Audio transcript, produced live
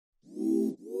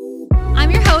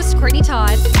Courtney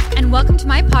Todd, and welcome to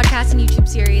my podcast and YouTube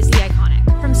series, The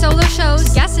Iconic. From solo shows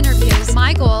to guest interviews,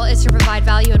 my goal is to provide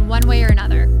value in one way or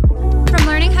another. From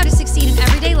learning how to succeed in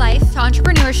everyday life to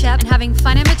entrepreneurship and having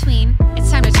fun in between, it's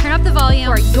time to turn up the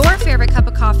volume for your favorite cup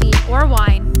of coffee or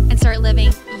wine and start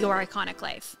living your iconic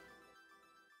life.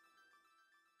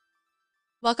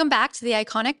 Welcome back to the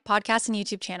Iconic podcast and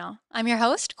YouTube channel. I'm your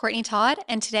host, Courtney Todd,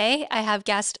 and today I have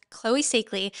guest Chloe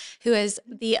Saikaly, who is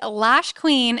the lash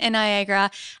queen in Niagara.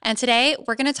 And today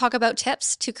we're going to talk about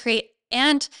tips to create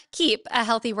and keep a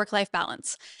healthy work-life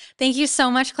balance. Thank you so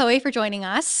much, Chloe, for joining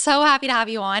us. So happy to have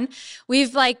you on.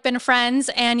 We've been friends,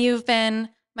 and you've been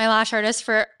my lash artist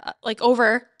for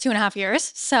over 2.5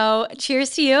 years. So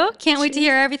cheers to you. Can't wait to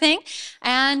hear everything.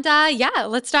 And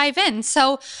let's dive in.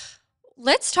 So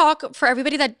let's talk, for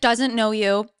everybody that doesn't know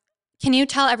you, can you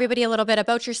tell everybody a little bit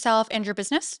about yourself and your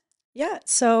business? Yeah,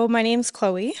 so my name's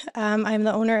Chloe. I'm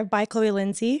the owner of By Chloe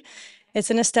Lindsay. It's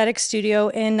an aesthetic studio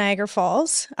in Niagara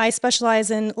Falls. I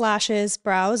specialize in lashes,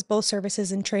 brows, both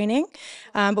services and training,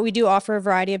 but we do offer a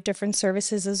variety of different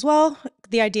services as well.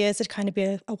 The idea is to kind of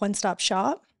be a one-stop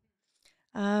shop.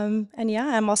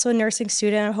 I'm also a nursing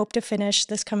student. I hope to finish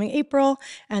this coming April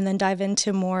and then dive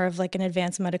into more of an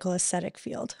advanced medical aesthetic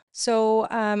field. So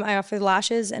I offer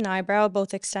lashes and eyebrow,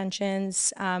 both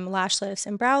extensions, lash lifts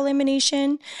and brow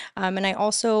lamination. And I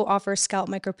also offer scalp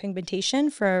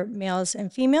micropigmentation for males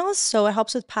and females. So it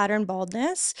helps with pattern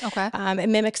baldness. Okay. It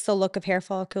mimics the look of hair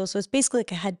follicles. So it's basically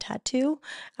like a head tattoo.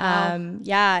 Wow.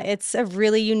 It's a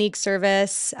really unique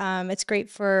service. It's great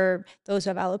for those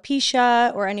who have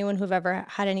alopecia or anyone who've ever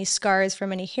had any scars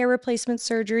from any hair replacement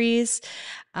surgeries.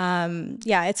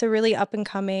 It's a really up and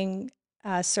coming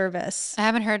service. I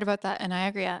haven't heard about that in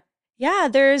Niagara yet. Yeah,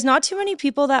 there's not too many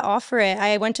people that offer it.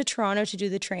 I went to Toronto to do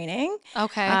the training.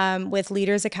 Okay. With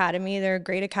Leaders Academy. They're a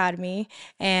great academy.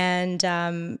 And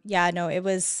it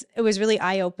was really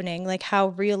eye-opening, how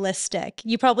realistic.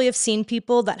 You probably have seen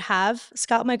people that have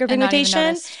scalp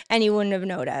micropigmentation and you wouldn't have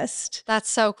noticed. That's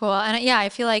so cool. And I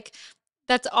feel like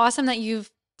that's awesome that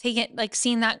you've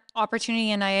seen that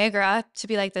opportunity in Niagara to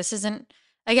be this isn't,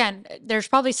 again, there's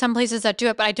probably some places that do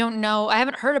it, but I don't know. I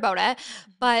haven't heard about it.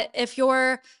 But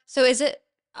so is it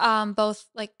both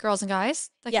girls and guys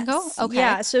that can go? Okay.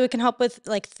 Yeah, so it can help with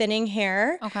thinning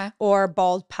hair, okay, or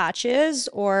bald patches,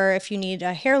 or if you need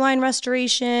a hairline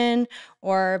restoration,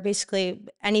 or basically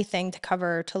anything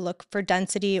to look for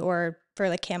density or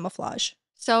for camouflage.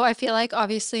 So I feel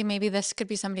obviously maybe this could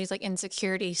be somebody's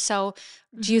insecurity. So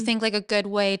do you think a good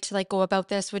way to go about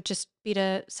this would just be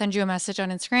to send you a message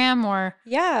on Instagram, or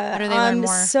how do they learn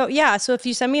more? So if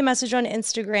you send me a message on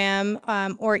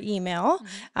Instagram or email,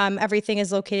 everything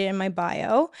is located in my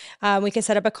bio. We can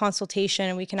set up a consultation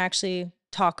and we can actually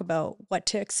talk about what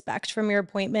to expect from your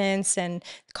appointments and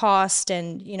cost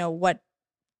and,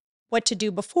 what to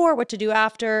do before, what to do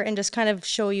after, and just kind of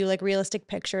show you realistic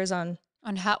pictures on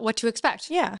what to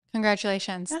expect. Yeah.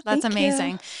 Congratulations. Yeah, that's thank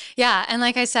amazing. you. Yeah. And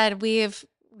like I said, we've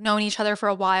known each other for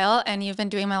a while, and you've been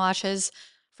doing my lashes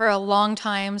for a long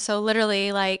time. So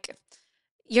literally I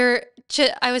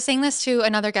was saying this to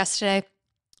another guest today,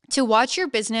 to watch your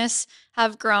business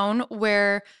have grown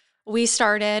where we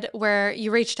started, where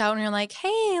you reached out and you're like,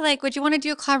 hey, would you want to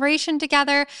do a collaboration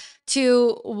together,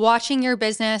 to watching your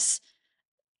business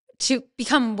to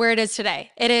become where it is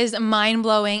today. It is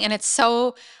mind-blowing, and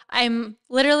I'm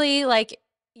literally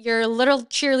your little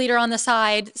cheerleader on the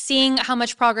side, seeing how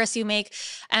much progress you make.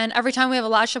 And every time we have a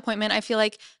lash appointment, I feel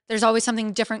like there's always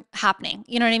something different happening.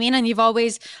 You know what I mean? And you've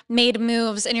always made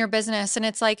moves in your business. And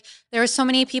it's there are so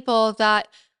many people that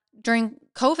during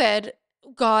COVID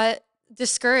got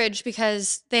discouraged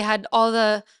because they had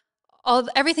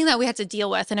everything that we had to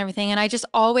deal with and everything. And I just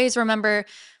always remember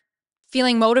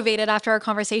feeling motivated after our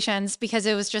conversations, because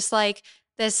it was just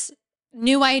this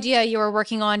new idea you were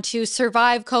working on to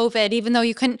survive COVID, even though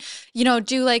you couldn't,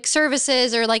 do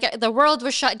services, or the world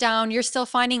was shut down. You're still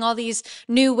finding all these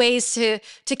new ways to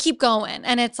keep going.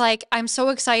 And it's I'm so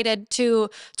excited to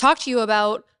talk to you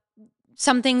about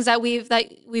some things that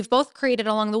we've both created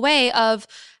along the way of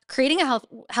creating a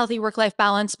healthy work-life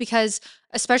balance, because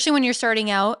especially when you're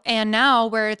starting out, and now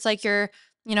where it's you're,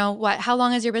 how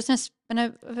long has your business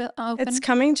been open? It's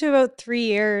coming to about 3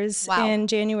 years in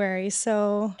January.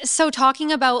 So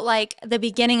talking about the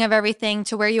beginning of everything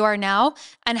to where you are now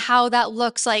and how that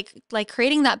looks like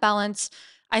creating that balance,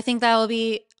 I think that will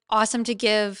be awesome to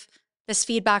give this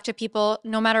feedback to people,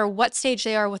 no matter what stage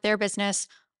they are with their business,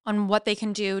 on what they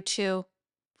can do to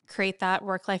create that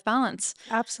work-life balance.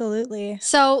 Absolutely.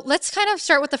 So let's kind of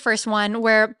start with the first one,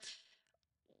 where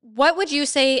what would you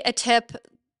say a tip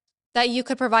that you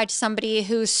could provide to somebody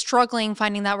who's struggling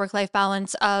finding that work-life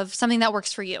balance of something that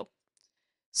works for you?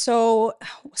 So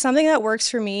something that works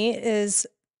for me is,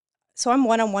 so I'm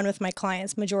one-on-one with my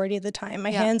clients majority of the time. My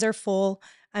Yeah. hands are full.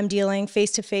 I'm dealing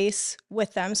face to face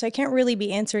with them. So I can't really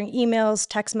be answering emails,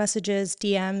 text messages,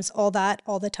 DMs, all that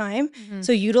all the time. Mm-hmm.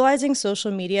 So utilizing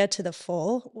social media to the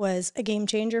full was a game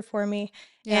changer for me.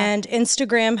 Yeah. And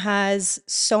Instagram has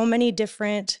so many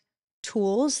different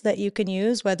tools that you can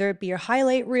use, whether it be your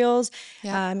highlight reels,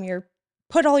 Yeah. your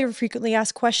put all your frequently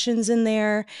asked questions in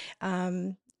there.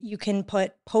 You can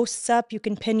put posts up, you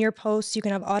can pin your posts, you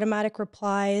can have automatic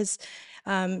replies.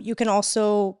 You can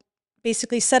also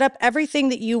basically set up everything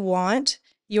that you want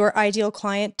your ideal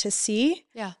client to see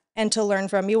Yeah. and to learn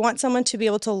from. You want someone to be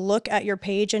able to look at your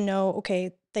page and know,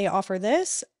 okay, they offer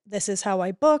this, this is how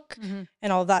I book, Mm-hmm.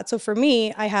 and all of that. So for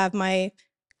me, I have my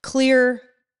clear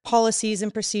policies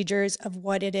and procedures of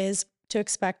what it is to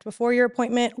expect before your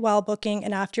appointment, while booking,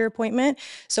 and after your appointment.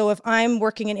 So if I'm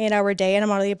working an 8-hour day and I'm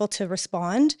not able to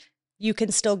respond, you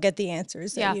can still get the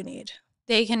answers that Yeah. you need.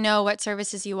 They can know what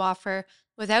services you offer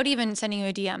without even sending you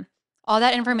a DM. All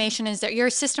that information is there. You're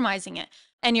systemizing it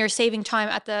and you're saving time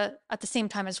at the same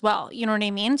time as well. You know what I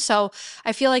mean? So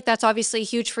I feel like that's obviously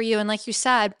huge for you. And like you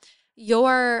said,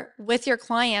 you're with your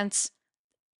clients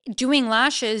doing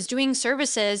lashes, doing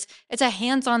services. It's a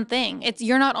hands-on thing.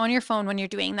 You're not on your phone when you're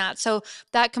doing that. So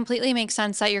that completely makes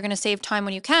sense that you're going to save time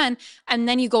when you can, and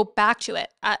then you go back to it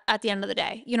at the end of the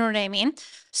day. You know what I mean?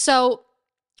 So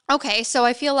okay, so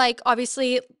I feel like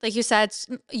obviously, like you said,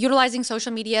 utilizing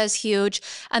social media is huge.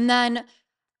 And then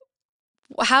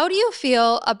how do you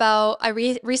feel about, I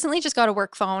recently just got a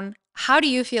work phone. How do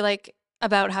you feel like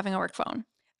about having a work phone?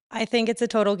 I think it's a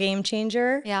total game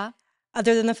changer. Yeah.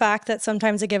 Other than the fact that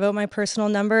sometimes I give out my personal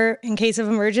number in case of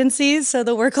emergencies. So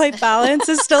the work-life balance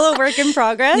is still a work in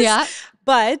progress. Yeah.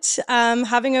 But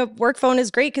having a work phone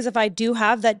is great because if I do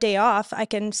have that day off, I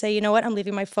can say, you know what, I'm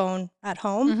leaving my phone at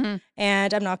home Mm-hmm.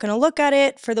 and I'm not going to look at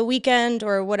it for the weekend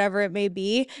or whatever it may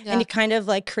be. Yeah. And it kind of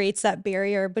like creates that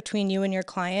barrier between you and your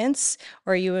clients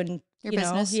or you and, Your you know,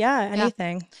 business. yeah,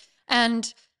 anything.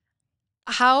 And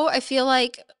how I feel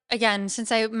like, again,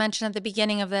 since I mentioned at the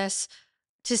beginning of this,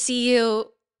 to see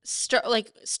you feel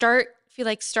like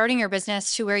starting your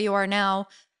business to where you are now,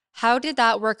 how did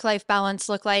that work-life balance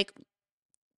look like?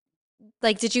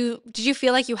 Like, did you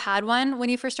feel like you had one when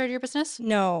you first started your business?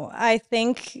 No, I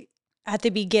think at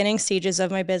the beginning stages of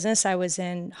my business, I was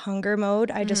in hunger mode.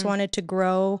 I just Mm-hmm. wanted to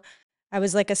grow. I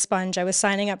was like a sponge. I was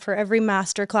signing up for every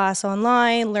master class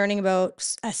online, learning about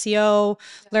SEO,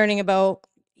 learning about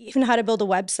even how to build a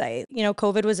website. You know,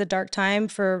 COVID was a dark time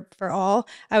for all.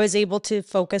 I was able to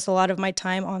focus a lot of my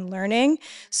time on learning.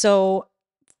 So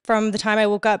from the time I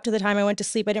woke up to the time I went to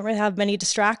sleep, I didn't really have many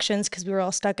distractions because we were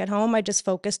all stuck at home. I just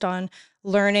focused on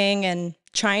learning and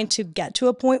trying to get to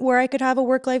a point where I could have a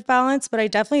work-life balance. But I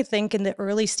definitely think in the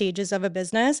early stages of a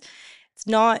business,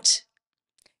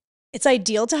 it's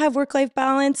ideal to have work-life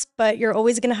balance, but you're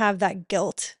always going to have that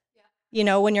guilt, you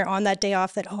know, when you're on that day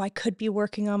off that, oh, I could be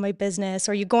working on my business,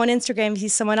 or you go on Instagram and see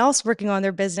someone else working on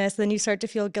their business. Then you start to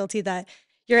feel guilty that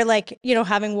you're like, you know,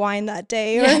 having wine that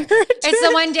day. Yeah. Or It's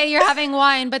the one day you're having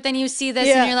wine, but then you see this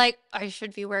and Yeah. you're like, I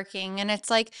should be working. And it's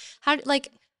like, how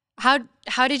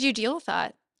did you deal with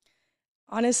that?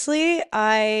 Honestly,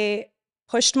 I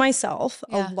pushed myself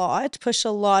a Yeah. lot, pushed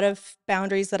a lot of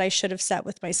boundaries that I should have set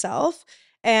with myself.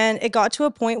 And it got to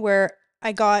a point where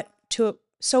I got to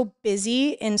so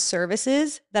busy in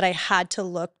services that I had to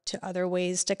look to other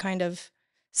ways to kind of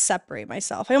separate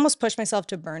myself. I almost pushed myself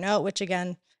to burnout, which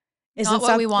again isn't Not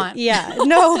what we something. want. Yeah,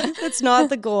 no, that's not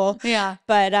the goal. Yeah.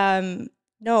 But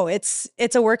no, it's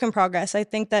a work in progress. I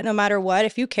think that no matter what,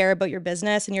 if you care about your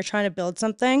business and you're trying to build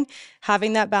something,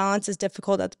 having that balance is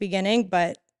difficult at the beginning,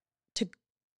 but to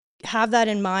have that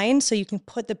in mind so you can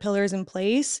put the pillars in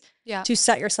place Yeah. to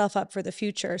set yourself up for the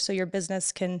future so your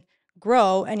business can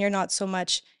grow and you're not so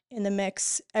much in the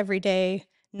mix every day,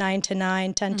 9 to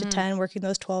 9, 10 to 10, working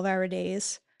those 12-hour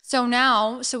days.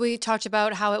 So we talked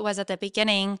about how it was at the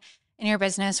beginning in your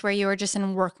business where you were just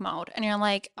in work mode and you're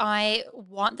like, I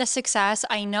want the success.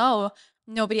 I know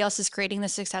nobody else is creating the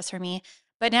success for me.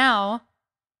 But now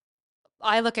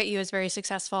I look at you as very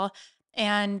successful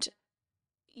and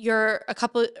you're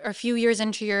a few years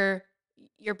into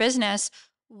your business.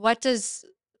 What does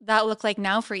that look like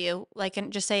now for you? Like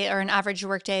just say, or an average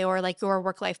work day or like your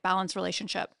work-life balance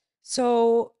relationship?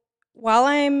 So while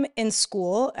I'm in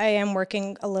school, I am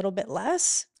working a little bit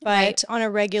less, but Right. on a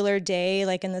regular day,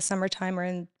 like in the summertime or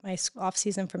in my off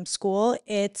season from school,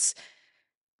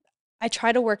 I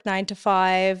try to work 9 to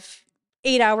 5,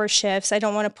 8-hour shifts. I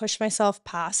don't want to push myself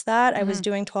past that. I was Mhm.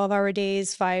 doing 12-hour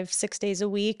days, 5, 6 days a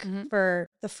week Mhm. for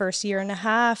the first year and a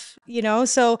half,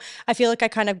 So I feel like I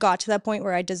kind of got to that point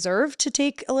where I deserved to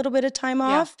take a little bit of time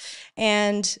Yeah. off.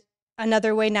 And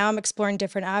another way now I'm exploring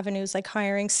different avenues, like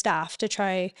hiring staff to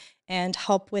try and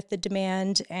help with the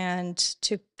demand and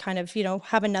to kind of,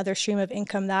 have another stream of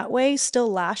income that way, still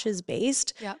lashes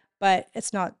based, Yeah. but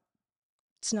it's not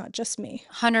just me.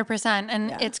 100%.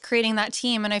 And Yeah. it's creating that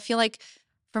team. And I feel like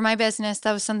for my business,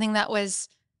 that was something that was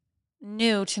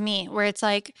new to me, where it's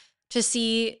like to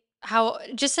see how,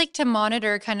 just like to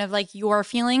monitor kind of like your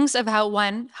feelings of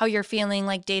how you're feeling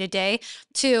like day to day,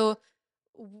 to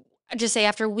just say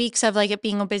after weeks of like it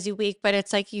being a busy week, but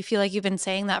it's like you feel like you've been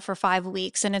saying that for 5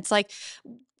 weeks. And it's like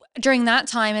during that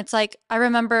time, it's like I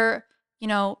remember,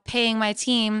 paying my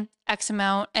team X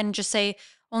amount and just say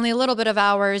only a little bit of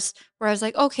hours where I was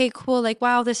like, okay, cool. Like,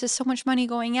 wow, this is so much money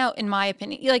going out, in my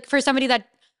opinion. Like for somebody that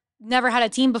never had a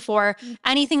team before,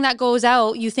 anything that goes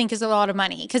out you think is a lot of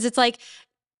money. Cause it's like,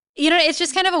 it's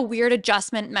just kind of a weird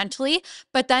adjustment mentally.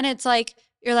 But then it's like,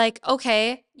 you're like,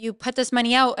 okay, you put this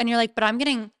money out and you're like, but I'm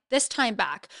getting this time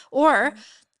back. Or,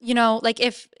 like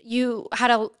if you had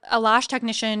a lash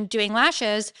technician doing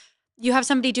lashes, you have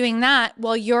somebody doing that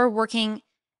while you're working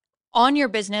on your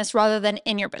business rather than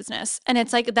in your business. And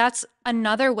it's like, that's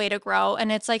another way to grow.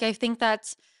 And it's like, I think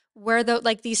that's where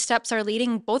these steps are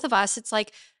leading both of us. It's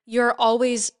like, you're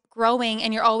always growing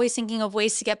and you're always thinking of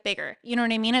ways to get bigger. You know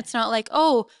what I mean? It's not like,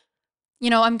 oh,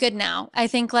 I'm good now. I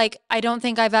think I don't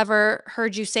think I've ever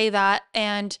heard you say that.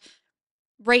 And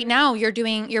right now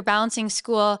you're balancing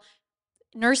school,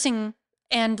 nursing,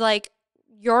 and like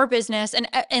your business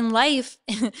and life,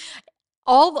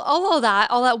 all of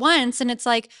that all at once. And it's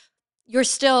like, you're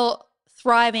still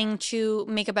thriving to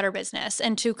make a better business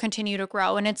and to continue to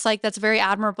grow. And it's like, that's very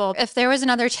admirable. If there was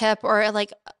another tip or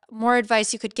like more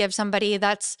advice you could give somebody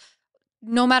that's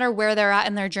no matter where they're at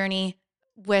in their journey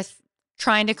with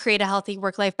trying to create a healthy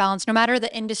work-life balance, no matter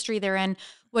the industry they're in,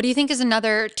 what do you think is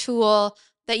another tool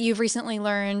that you've recently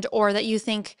learned or that you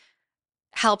think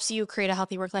helps you create a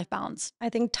healthy work-life balance? I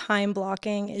think time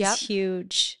blocking is Yep.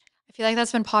 huge. I feel like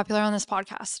that's been popular on this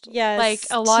podcast. Like Yes.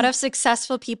 a lot of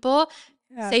successful people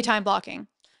Yeah. say time blocking.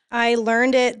 I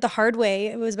learned it the hard way.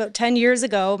 It was about 10 years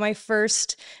ago. My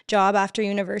first job after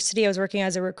university, I was working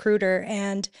as a recruiter,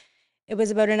 and it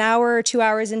was about an hour or 2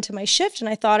 hours into my shift. And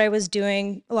I thought I was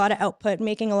doing a lot of output,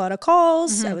 making a lot of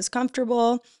calls. I was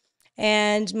comfortable.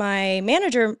 And my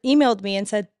manager emailed me and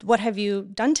said, "What have you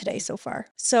done today so far?"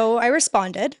 So I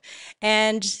responded,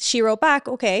 and she wrote back,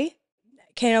 "Okay,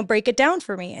 can you break it down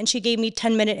for me?" And she gave me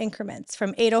 10-minute increments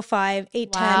from 8:05,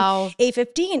 8:10, Wow.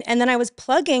 8:15. And then I was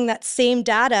plugging that same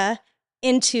data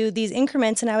into these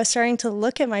increments, and I was starting to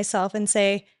look at myself and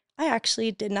say, I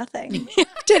actually did nothing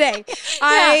today.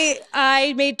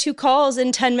 I made 2 calls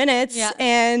in 10 minutes, Yeah.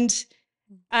 and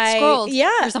Scrolled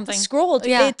or something. scrolled.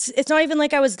 Yeah. It's not even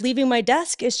like I was leaving my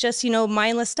desk. It's just,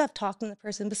 mindless stuff, talking to the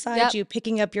person beside Yep. you,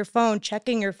 picking up your phone,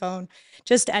 checking your phone,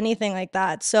 just anything like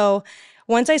that. So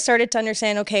once I started to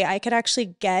understand, okay, I could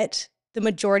actually get the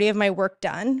majority of my work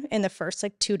done in the first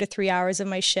like 2 to 3 hours of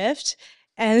my shift,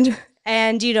 and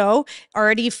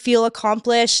already feel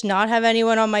accomplished, not have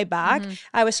anyone on my back,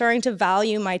 I was starting to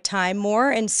value my time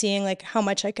more and seeing like how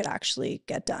much I could actually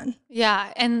get done.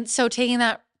 Yeah. And so taking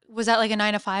that, was that like a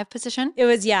 9 to 5 position? It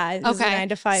was a Okay. 9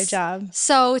 to 5 job.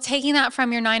 So taking that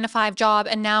from your 9 to 5 job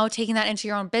and now taking that into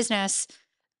your own business,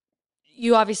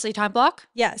 you obviously time block?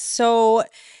 Yes. So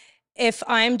if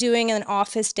I'm doing an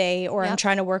office day or I'm Yep.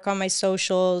 trying to work on my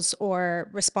socials or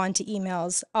respond to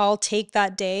emails, I'll take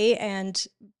that day. And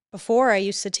before I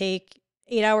used to take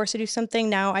 8 hours to do something.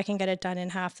 Now I can get it done in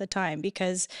half the time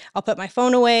because I'll put my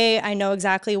phone away. I know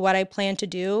exactly what I plan to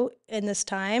do in this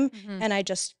time, and I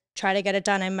just try to get it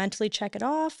done. I mentally check it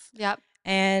off. Yep.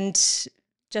 And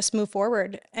just move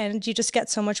forward. And you just get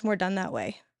so much more done that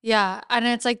way. Yeah. And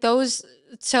it's like those.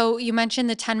 So you mentioned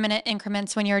the 10-minute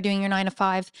increments when you're doing your 9 to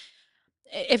 5.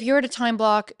 If you were to time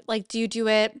block, like, do you do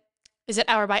it, is it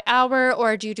hour by hour,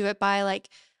 or do you do it by like,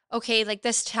 okay, like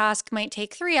this task might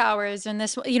take 3 hours and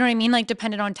this, you know what I mean? Like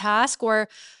dependent on task, or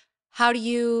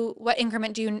what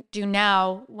increment do you do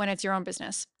now when it's your own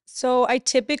business? So I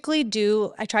try to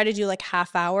do like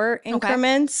half-hour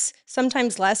increments,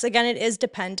 sometimes less. Again, it is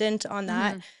dependent on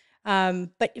that.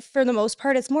 But for the most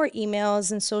part, it's more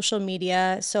emails and social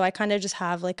media. So I kind of just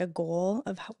have like a goal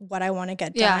of what I want to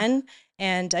get done.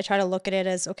 And I try to look at it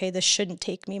as, okay, this shouldn't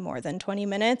take me more than 20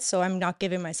 minutes. So I'm not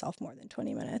giving myself more than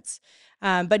 20 minutes.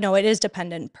 But no, it is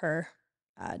dependent per.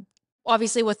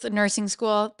 Obviously with the nursing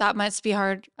school, that must be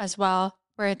hard as well,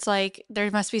 where it's like, there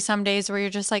must be some days where you're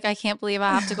just like, I can't believe I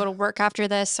have to go to work after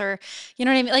this, or, you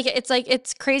know what I mean? Like,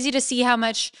 it's crazy to see how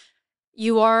much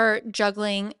you are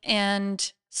juggling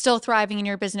and still thriving in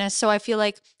your business. So I feel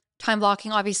like time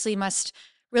blocking obviously must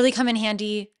really come in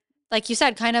handy. Like you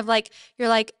said, kind of like, you're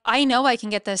like, I know I can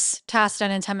get this task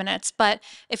done in 10 minutes, but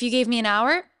if you gave me an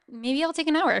hour, maybe I'll take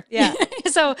an hour. Yeah,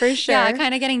 So for sure. yeah,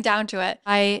 kind of getting down to it.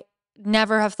 I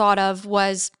never have thought of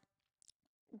was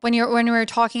when we were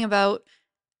talking about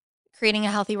creating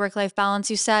a healthy work-life balance,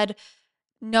 you said,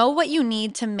 know what you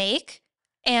need to make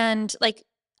and like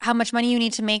how much money you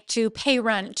need to make to pay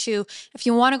rent, to if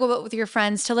you want to go out with your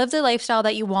friends, to live the lifestyle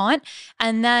that you want,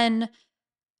 and then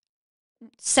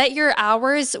set your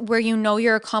hours where you know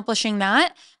you're accomplishing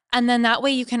that. And then that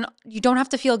way you don't have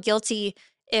to feel guilty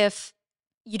if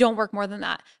you don't work more than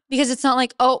that, because it's not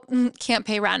like, oh, can't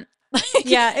pay rent.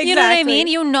 Yeah, exactly. You know what I mean?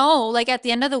 You know, like at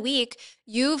the end of the week,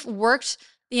 you've worked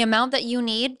the amount that you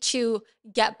need to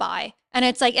get by. And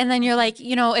it's like, and then you're like,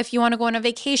 you know, if you want to go on a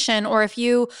vacation or if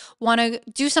you want to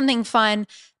do something fun,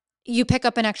 you pick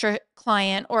up an extra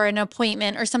client or an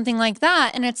appointment or something like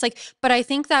that. And it's like, but I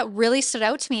think that really stood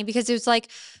out to me because it was like,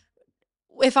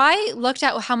 if I looked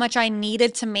at how much I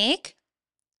needed to make,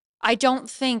 I don't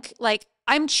think like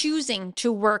I'm choosing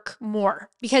to work more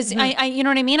because I you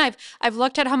know what I mean? I've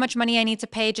looked at how much money I need to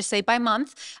pay, just say by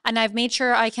month, and I've made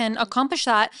sure I can accomplish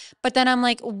that. But then I'm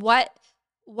like, what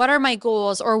are my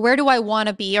goals, or where do I want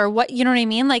to be, or what, you know what I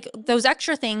mean? Like those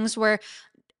extra things where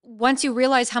once you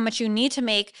realize how much you need to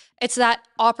make, it's that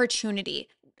opportunity.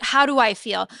 How do I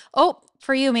feel? Oh,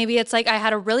 for you, maybe it's like I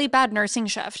had a really bad nursing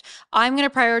shift. I'm going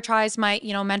to prioritize my,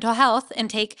 you know, mental health and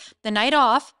take the night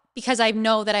off because I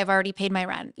know that I've already paid my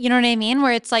rent. You know what I mean?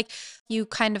 Where it's like you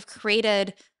kind of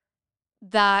created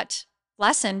that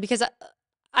lesson because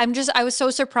I was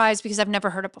so surprised because I've never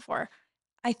heard it before.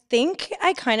 I think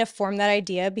I kind of formed that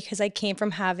idea because I came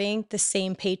from having the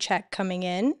same paycheck coming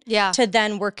in to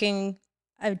then working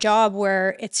a job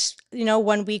where it's, you know,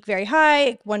 1 week very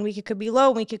high, 1 week it could be low,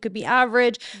 1 week it could be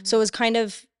average. So it was kind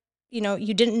of, you know,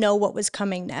 you didn't know what was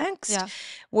coming next. Yeah.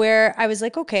 Where I was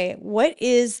like, okay, what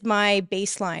is my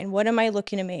baseline? What am I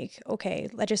looking to make? Okay,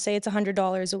 let's just say it's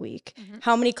 $100 a week.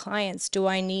 How many clients do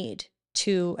I need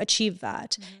to achieve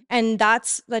that? And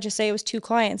that's, let's just say it was 2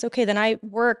 clients. Okay, then I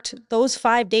worked those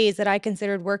 5 days that I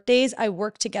considered work days. I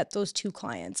worked to get those 2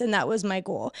 clients. And that was my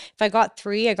goal. If I got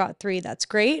 3, I got 3. That's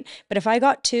great. But if I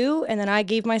got 2 and then I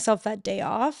gave myself that day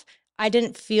off, I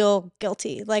didn't feel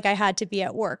guilty, like I had to be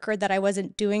at work or that I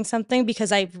wasn't doing something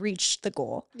because I've reached the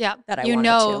goal that I wanted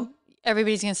to.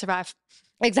 Everybody's going to survive.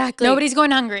 Exactly. Nobody's going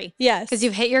hungry. Yes. Because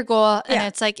you've hit your goal and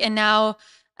it's like, and now,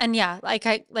 and yeah,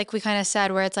 like we kind of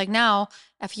said, where it's like now,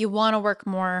 if you want to work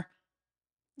more,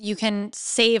 you can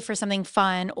save for something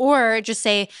fun, or just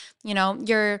say, you know,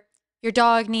 your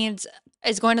dog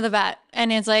is going to the vet,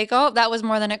 and it's like, oh, that was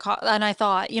more than than I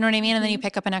thought. You know what I mean? And then you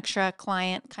pick up an extra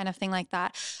client, kind of thing like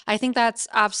that. I think that's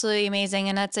absolutely amazing,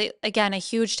 and that's again a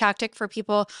huge tactic for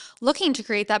people looking to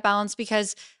create that balance,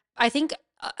 because I think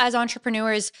as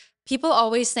entrepreneurs, people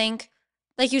always think,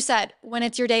 like you said, when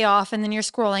it's your day off and then you're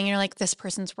scrolling and you're like, this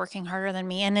person's working harder than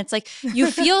me. And it's like, you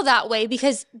feel that way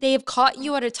because they've caught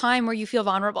you at a time where you feel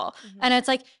vulnerable. And it's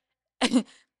like,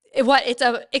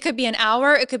 it could be an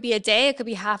hour, it could be a day, it could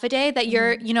be half a day that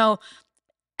you're, you know,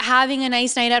 having a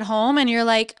nice night at home and you're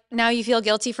like, now you feel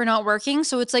guilty for not working.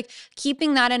 So it's like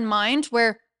keeping that in mind,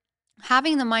 where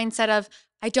having the mindset of,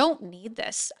 I don't need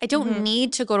this. I don't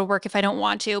need to go to work if I don't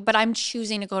want to, but I'm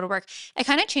choosing to go to work. It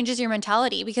kind of changes your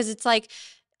mentality, because it's like,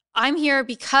 I'm here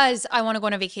because I want to go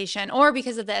on a vacation or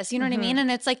because of this, you know what I mean? And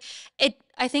it's like,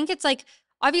 I think it's like,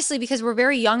 obviously because we're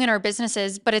very young in our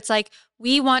businesses, but it's like,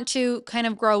 we want to kind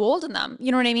of grow old in them,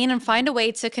 you know what I mean? And find a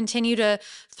way to continue to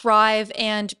thrive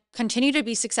and continue to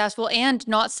be successful and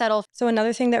not settle. So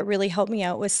another thing that really helped me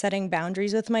out was setting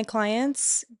boundaries with my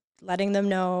clients, letting them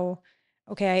know,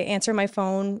 okay, I answer my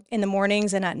phone in the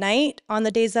mornings and at night on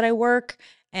the days that I work,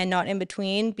 and not in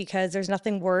between, because there's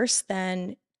nothing worse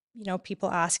than, you know,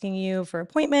 people asking you for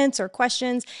appointments or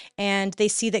questions, and they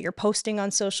see that you're posting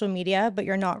on social media, but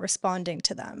you're not responding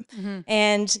to them.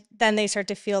 And then they start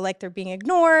to feel like they're being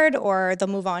ignored, or they'll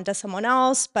move on to someone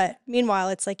else. But meanwhile,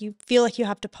 it's like you feel like you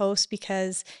have to post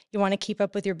because you want to keep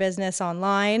up with your business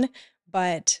online,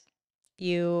 but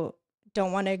you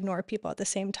don't want to ignore people at the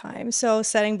same time. So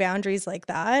setting boundaries like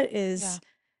that is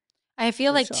I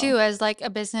feel crucial. like too, as like a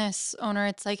business owner,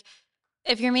 it's like,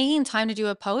 if you're making time to do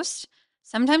a post,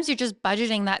 sometimes you're just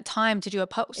budgeting that time to do a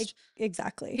post.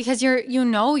 Exactly. Because you're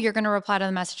going to reply to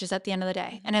the messages at the end of the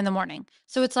day and in the morning.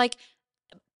 So it's like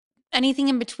anything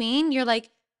in between, you're like,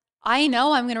 I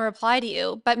know I'm going to reply to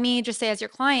you, but me just say as your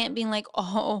client being like,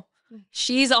 oh,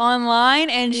 she's online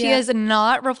and she is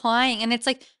not replying. And it's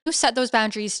like, you set those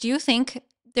boundaries. Do you think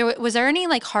was there any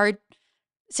like hard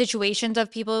situations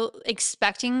of people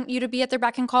expecting you to be at their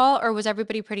beck and call, or was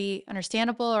everybody pretty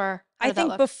understandable, or I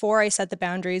think before I set the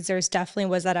boundaries, there's definitely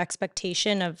was that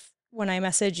expectation of when I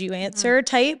message you answer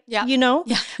type, you know?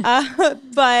 Yeah.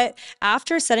 But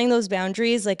after setting those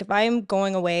boundaries, like if I'm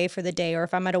going away for the day or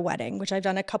if I'm at a wedding, which I've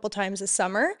done a couple times this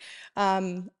summer,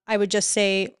 I would just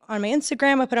say on my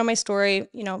Instagram, I put on my story,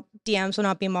 you know, DMs will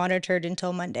not be monitored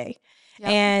until Monday. Yep.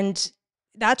 And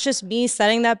that's just me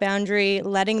setting that boundary,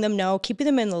 letting them know, keeping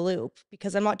them in the loop,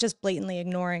 because I'm not just blatantly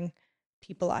ignoring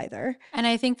people either. And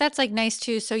I think that's like nice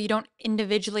too. So you don't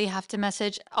individually have to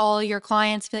message all your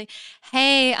clients, be like,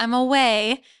 hey, I'm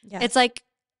away. Yeah. It's like,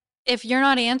 if you're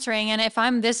not answering and if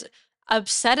I'm this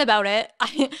upset about it,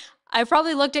 I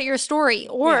probably looked at your story,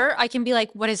 or I can be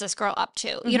like, what is this girl up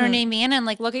to? You know what I mean? And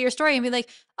like, look at your story and be like,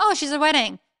 oh, she's at a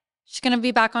wedding. She's going to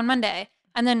be back on Monday.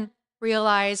 And then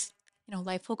realize, you know,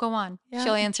 life will go on. Yeah.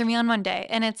 She'll answer me on Monday.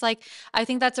 And it's like, I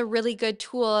think that's a really good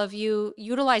tool of you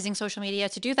utilizing social media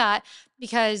to do that,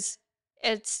 because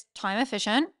it's time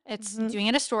efficient. It's doing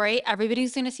it a story.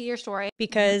 Everybody's going to see your story.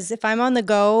 Because if I'm on the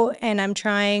go and I'm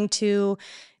trying to,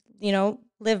 you know,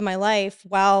 live my life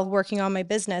while working on my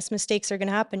business, mistakes are going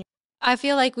to happen. I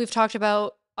feel like we've talked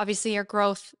about obviously your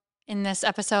growth in this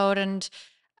episode and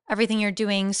everything you're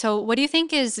doing. So what do you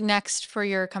think is next for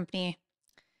your company?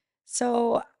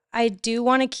 So I do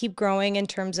want to keep growing in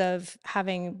terms of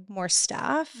having more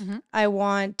staff. I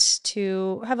want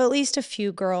to have at least a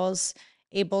few girls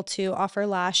able to offer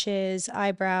lashes,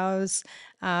 eyebrows,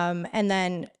 and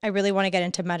then I really want to get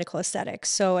into medical aesthetics.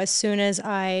 So as soon as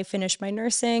I finish my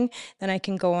nursing, then I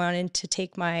can go on and to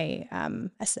take my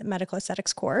medical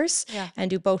aesthetics course and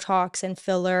do Botox and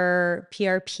filler,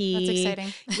 PRP. That's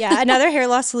exciting. Yeah, another hair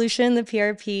loss solution, the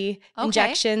PRP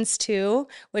injections too,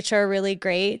 which are really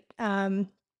great.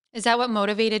 Is that what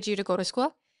motivated you to go to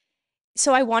school?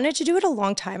 So I wanted to do it a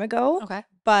long time ago,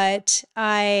 but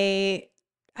I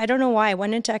don't know why I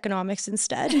went into economics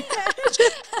instead.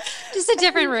 Just a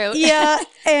different route. Yeah.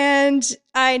 And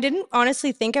I didn't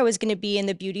honestly think I was going to be in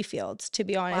the beauty field, to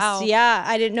be honest. Wow. Yeah.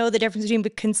 I didn't know the difference between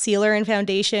concealer and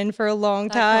foundation for a long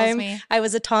time. I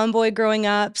was a tomboy growing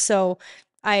up. So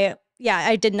I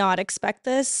did not expect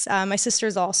this. My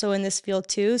sister's also in this field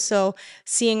too. So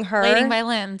seeing her. Blading by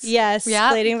Limbs. Yes.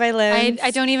 Yep. Blading by Limbs.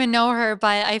 I don't even know her,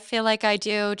 but I feel like I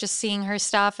do, just seeing her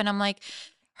stuff. And I'm like,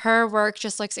 her work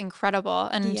just looks incredible.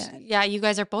 And yeah, you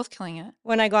guys are both killing it.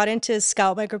 When I got into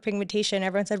scalp micropigmentation,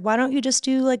 everyone said, why don't you just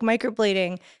do like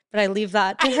microblading? But I leave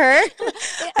that to her.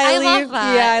 I love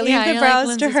that. Yeah, I leave the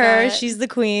brows to her. She's the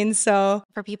queen. So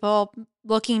for people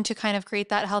looking to kind of create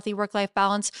that healthy work-life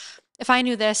balance, if I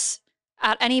knew this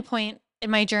at any point in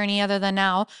my journey other than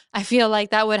now, I feel like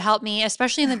that would help me,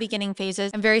 especially in the beginning phases.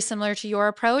 I'm very similar to your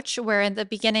approach, where in the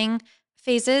beginning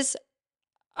phases,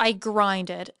 I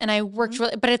grinded and I worked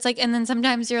really, but it's like, and then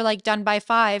sometimes you're like done by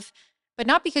 5, but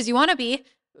not because you want to be,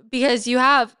 because you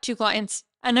have 2 clients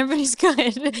and everybody's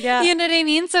good. Yeah. You know what I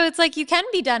mean? So it's like, you can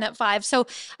be done at 5. So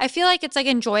I feel like it's like,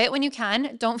 enjoy it when you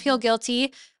can. Don't feel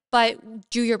guilty, but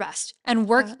do your best and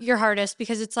work your hardest,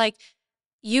 because it's like,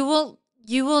 you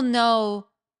will know,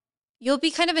 you'll be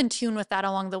kind of in tune with that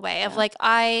along the way of like,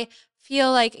 I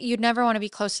feel like you'd never want to be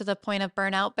close to the point of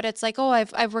burnout, but it's like, oh,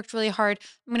 I've worked really hard.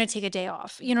 I'm going to take a day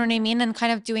off. You know what I mean? And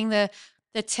kind of doing the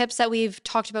tips that we've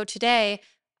talked about today,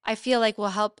 I feel like will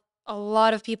help a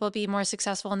lot of people be more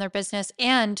successful in their business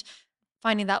and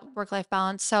finding that work-life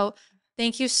balance. So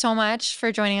thank you so much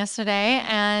for joining us today.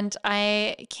 And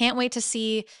I can't wait to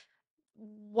see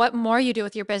what more you do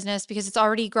with your business, because it's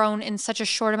already grown in such a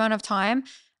short amount of time.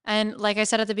 And like I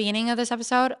said at the beginning of this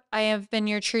episode, I have been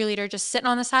your cheerleader, just sitting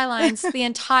on the sidelines the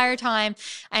entire time.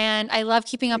 And I love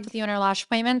keeping up with you in our lash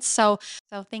appointments. So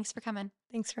thanks for coming.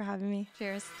 Thanks for having me.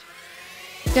 Cheers.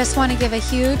 Just want to give a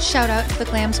huge shout out to the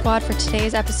Glam Squad for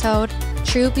today's episode,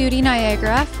 True Beauty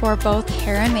Niagara for both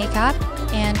hair and makeup,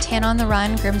 and Tan on the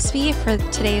Run Grimsby for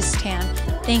today's tan.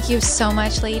 Thank you so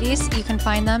much, ladies. You can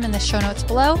find them in the show notes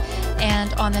below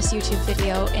and on this YouTube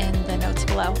video in the notes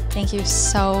below. Thank you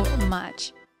so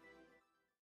much.